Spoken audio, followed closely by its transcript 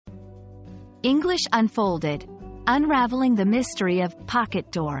English Unfolded. Unraveling the Mystery of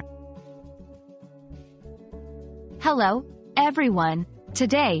Pocket Door. Hello, everyone.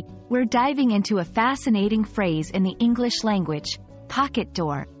 Today, we're diving into a fascinating phrase in the English language, pocket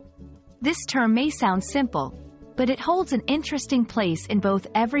door. This term may sound simple, but it holds an interesting place in both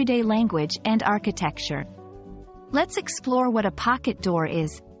everyday language and architecture. Let's explore what a pocket door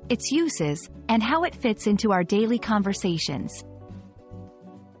is, its uses, and how it fits into our daily conversations.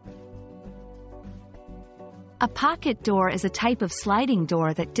 A pocket door is a type of sliding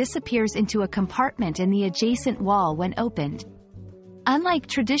door that disappears into a compartment in the adjacent wall when opened. Unlike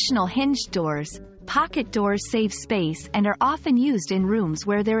traditional hinged doors, pocket doors save space and are often used in rooms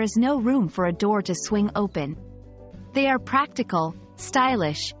where there is no room for a door to swing open. They are practical,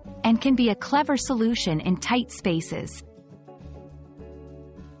 stylish, and can be a clever solution in tight spaces.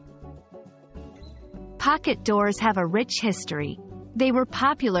 Pocket doors have a rich history. They were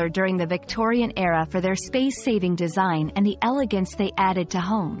popular during the Victorian era for their space-saving design and the elegance they added to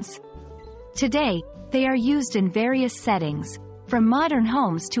homes. Today, they are used in various settings, from modern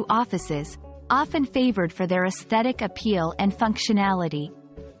homes to offices, often favored for their aesthetic appeal and functionality.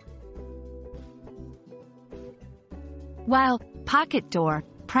 While pocket door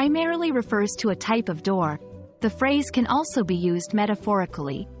primarily refers to a type of door, the phrase can also be used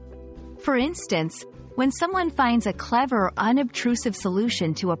metaphorically. For instance, when someone finds a clever or unobtrusive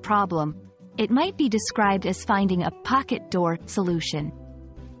solution to a problem, it might be described as finding a pocket door solution.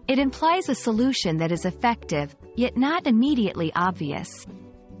 It implies a solution that is effective, yet not immediately obvious.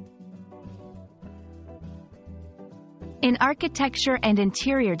 In architecture and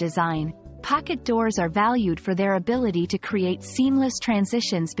interior design, pocket doors are valued for their ability to create seamless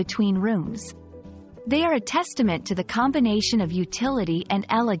transitions between rooms. They are a testament to the combination of utility and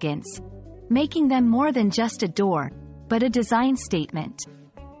elegance, making them more than just a door, but a design statement.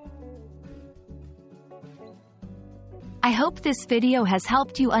 I hope this video has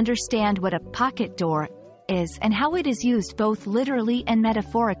helped you understand what a pocket door is and how it is used both literally and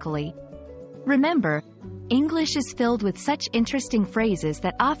metaphorically. Remember, English is filled with such interesting phrases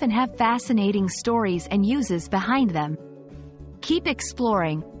that often have fascinating stories and uses behind them. Keep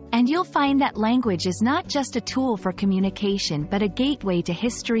exploring, and you'll find that language is not just a tool for communication but a gateway to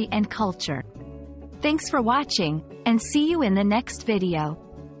history and culture. Thanks for watching, and see you in the next video.